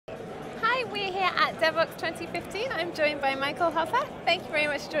At Devoxx 2015, I'm joined by Michael Hoffer. Thank you very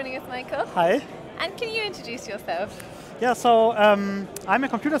much for joining us, Michael. Hi. And can you introduce yourself? Yeah, so I'm a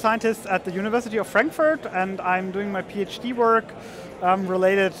computer scientist at the University of Frankfurt, and I'm doing my PhD work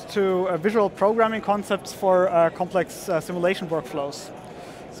related to visual programming concepts for complex simulation workflows.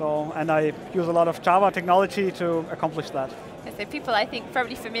 So, and I use a lot of Java technology to accomplish that. So people, I think,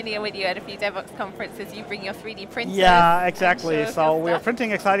 probably familiar with you at a few Devoxx conferences. You bring your 3D printers. Yeah, exactly. So we're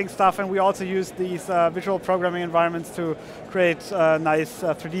printing exciting stuff, and we also use these visual programming environments to create nice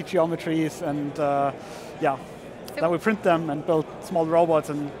 3D geometries, and yeah, then we print them and build small robots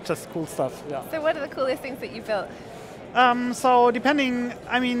and just cool stuff. Yeah. So what are the coolest things that you built? So depending,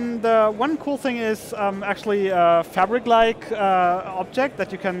 I mean, the one cool thing is actually a fabric-like object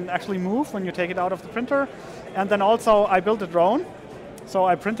that you can actually move when you take it out of the printer. And then also I built a drone. So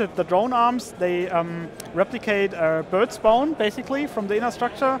I printed the drone arms. They replicate a bird's bone, basically, from the inner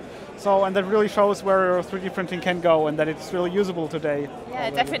structure. So, and that really shows where 3D printing can go and that it's really usable today. Yeah,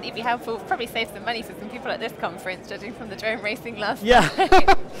 already. Definitely be helpful. Probably save some money for some people at this conference, judging from the drone racing last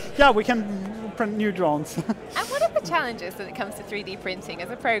night. Yeah, we can print new drones. And what are the challenges when it comes to 3D printing as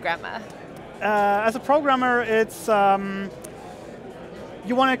a programmer? As a programmer, it's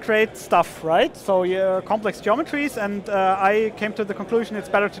you want to create stuff, right? So complex geometries, and I came to the conclusion it's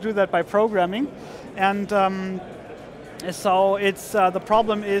better to do that by programming. And so it's the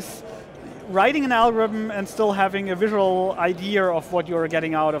problem is writing an algorithm and still having a visual idea of what you're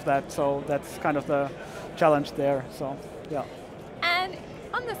getting out of that. So that's kind of the challenge there. So yeah. And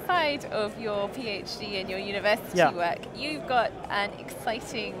on the side of your PhD and your university work, you've got an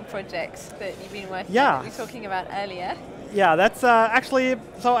exciting project that you've been working on that we were talking about earlier. Yeah, that's actually,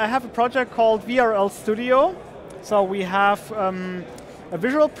 so I have a project called VRL Studio. So we have a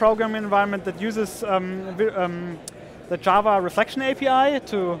visual programming environment that uses the Java Reflection API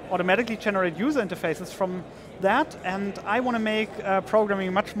to automatically generate user interfaces from that. And I want to make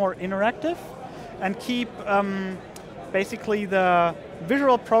programming much more interactive and keep basically the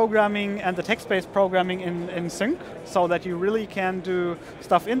visual programming and the text-based programming in sync, so that you really can do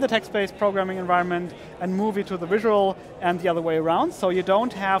stuff in the text-based programming environment and move it to the visual and the other way around, so you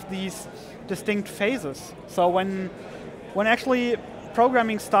don't have these distinct phases. So when actually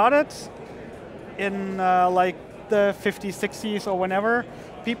programming started in like the 50s, 60s or whenever,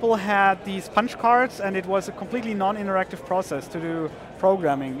 people had these punch cards and it was a completely non-interactive process to do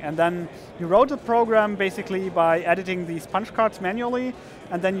programming. And then you wrote the program basically by editing these punch cards manually,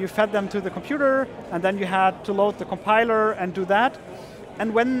 and then you fed them to the computer, and then you had to load the compiler and do that.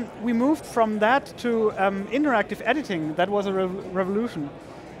 And when we moved from that to interactive editing, that was a revolution.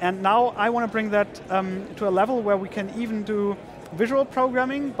 And now I want to bring that to a level where we can even do visual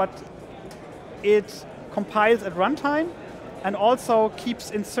programming, but it compiles at runtime and also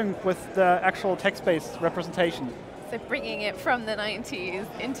keeps in sync with the actual text-based representation. So bringing it from the 90s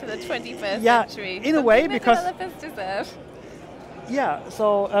into the 21st century. In a way, because developers deserve. Yeah,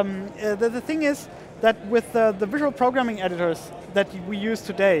 so the thing is that with the visual programming editors that we use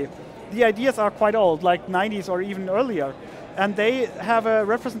today, the ideas are quite old, like 90s or even earlier. And they have a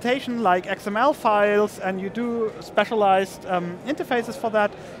representation like XML files, and you do specialized interfaces for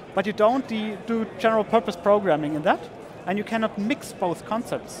that, but you don't do general purpose programming in that. And you cannot mix both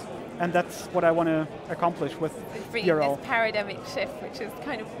concepts. And that's what I want to accomplish with bringing this paradigmic shift, which is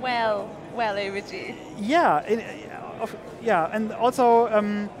kind of well overdue. Yeah, and also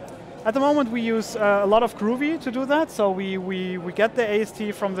at the moment we use a lot of Groovy to do that. So we get the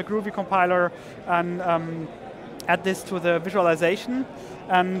AST from the Groovy compiler and add this to the visualization.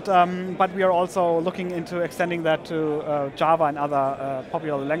 And but we are also looking into extending that to Java and other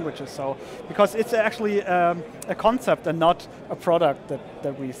popular languages. So because it's actually a concept and not a product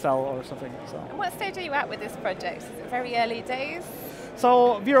that we sell or something. So. And what stage are you at with this project? Is it very early days?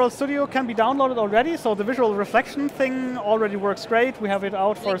 So VRL Studio can be downloaded already. So the visual reflection thing already works great. We have it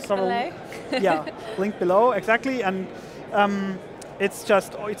out for several. Yeah, link below exactly. And it's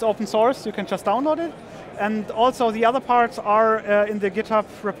open source. You can just download it. And also the other parts are in the GitHub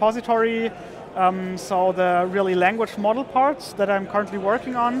repository, so the really language model parts that I'm currently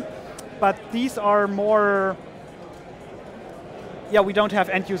working on. But these are more, we don't have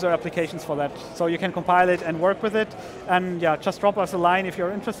end-user applications for that. So you can compile it and work with it, and just drop us a line if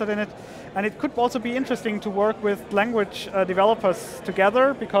you're interested in it. And it could also be interesting to work with language developers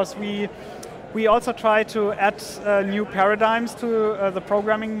together, because we also try to add new paradigms to the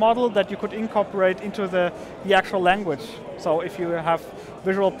programming model that you could incorporate into the actual language. So if you have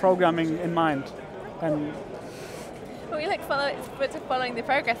visual programming in mind. And well, we look forward to following the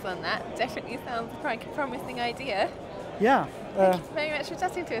progress on that. Definitely sounds like a promising idea. Yeah. Thank you very much for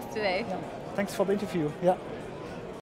chatting to us today. Yeah. Thanks for the interview. Yeah.